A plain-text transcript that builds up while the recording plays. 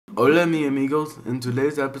Hola mi amigos, in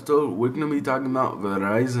today's episode we're gonna be talking about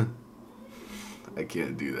Verizon. I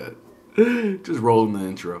can't do that. Just rolling the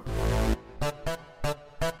intro.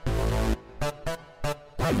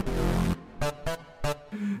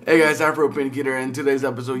 Hey guys, Afro Pink here. In today's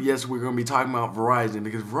episode, yes, we're going to be talking about Verizon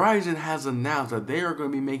because Verizon has announced that they are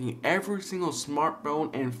going to be making every single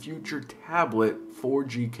smartphone and future tablet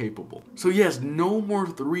 4G capable. So yes, no more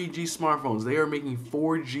 3G smartphones. They are making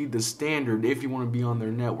 4G the standard if you want to be on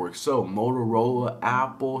their network. So Motorola,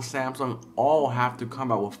 Apple, Samsung all have to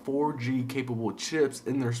come out with 4G capable chips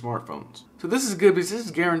in their smartphones. So this is good because this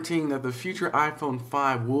is guaranteeing that the future iPhone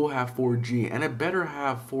 5 will have 4G, and it better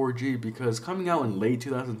have 4G because coming out in late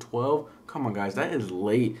 2012, come on guys, that is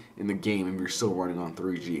late in the game if you're still running on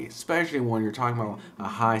 3G, especially when you're talking about a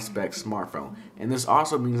high-spec smartphone. And this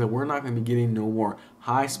also means that we're not going to be getting no more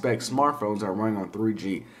high-spec smartphones that are running on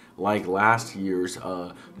 3G, like last year's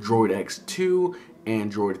Droid X2,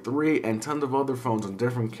 Android 3, and tons of other phones on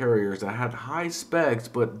different carriers that had high specs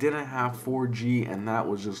but didn't have 4G, and that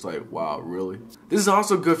was just like, wow, really? This is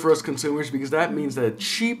also good for us consumers because that means that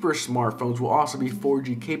cheaper smartphones will also be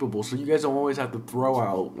 4G capable, so you guys don't always have to throw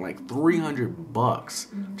out like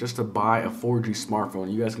 $300 just to buy a 4G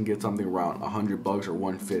smartphone. You guys can get something around $100 or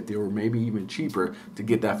 $150 or maybe even cheaper to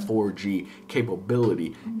get that 4G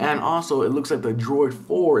capability. And also, it looks like the Droid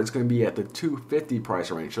 4 is going to be at the $250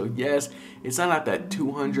 price range. So yes, it's not at that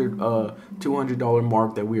 $200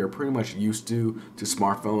 mark that we are pretty much used to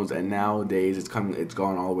smartphones, and nowadays it's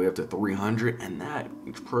gone all the way up to $300, and that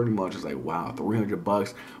is pretty much is like, wow,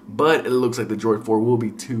 $300. But it looks like the Droid 4 will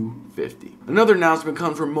be $250. Another announcement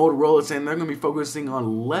comes from Motorola saying they're going to be focusing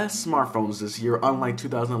on less smartphones this year, unlike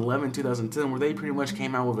 2011, 2010, where they pretty much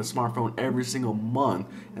came out with a smartphone every single month,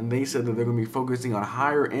 and they said that they're going to be focusing on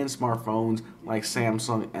higher end smartphones like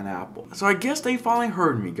Samsung and Apple. So I guess they finally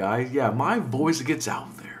heard me, guys. Yeah, my voice gets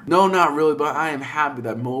out there. No, not really, but I am happy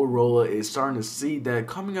that Motorola is starting to see that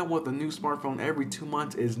coming out with a new smartphone every 2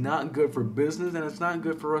 months is not good for business, and it's not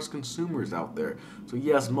good for us consumers out there. So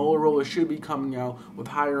yes, Motorola should be coming out with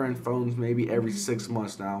higher end phones maybe every 6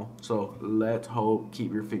 months now. So let's hope,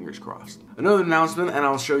 keep your fingers crossed. Another announcement, and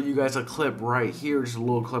I'll show you guys a clip right here, just a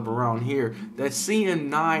little clip around here, that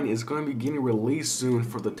CM9 is going to be getting released soon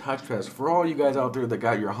for the touchpads. For all you guys out there that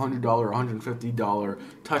got your $100, $150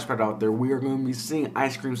 touchpad out there, we are going to be seeing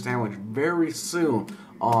Ice Cream Sandwich very soon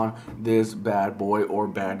on this bad boy or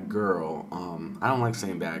bad girl. I don't like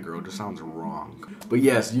saying bad girl, it just sounds wrong. But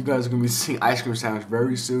yes, you guys are going to be seeing Ice Cream Sandwich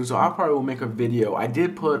very soon, so I probably will make a video. I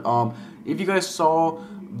did put, if you guys saw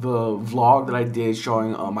the vlog that I did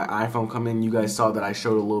showing my iPhone come in, you guys saw that I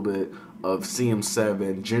showed a little bit of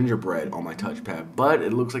CM7 gingerbread on my touchpad, but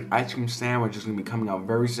it looks like Ice Cream Sandwich is going to be coming out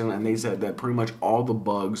very soon, and they said that pretty much all the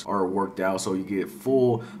bugs are worked out, so you get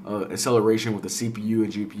full acceleration with the CPU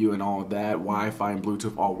and GPU and all of that. Wi-Fi and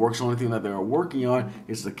Bluetooth all works. The only thing that they're working on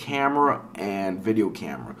is the camera and video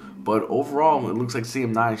camera. But overall, it looks like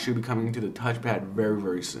CM9 should be coming to the touchpad very,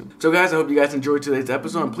 very soon. So guys, I hope you guys enjoyed today's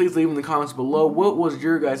episode, and please leave in the comments below what was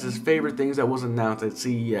your guys' favorite things that was announced at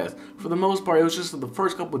CES. For the most part, it was just the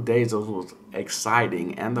first couple of days that was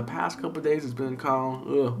exciting, and the past couple of days it's been kind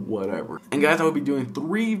of whatever. And guys, I will be doing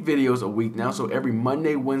 3 videos a week now, so every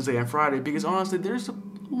Monday, Wednesday, and Friday, because honestly, there's a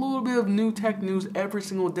little bit of new tech news every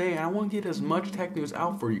single day, and I want to get as much tech news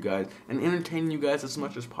out for you guys and entertain you guys as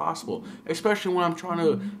much as possible, especially when I'm trying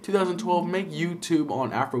to 2012 make YouTube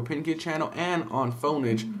on Afro Pink channel and on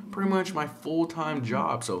Phonage pretty much my full-time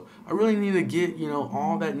job. So I really need to get,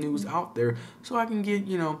 all that news out there so I can get,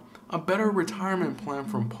 a better retirement plan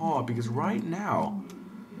from Paul, because right now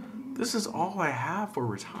this is all I have for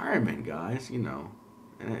retirement, guys.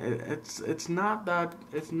 It's not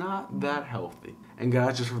that healthy. And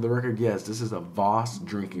guys, just for the record, yes, this is a Voss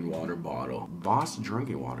drinking water bottle. Voss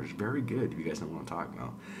drinking water is very good if you guys know what I'm talking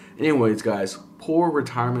about. Anyways, guys, poor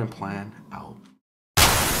retirement plan out.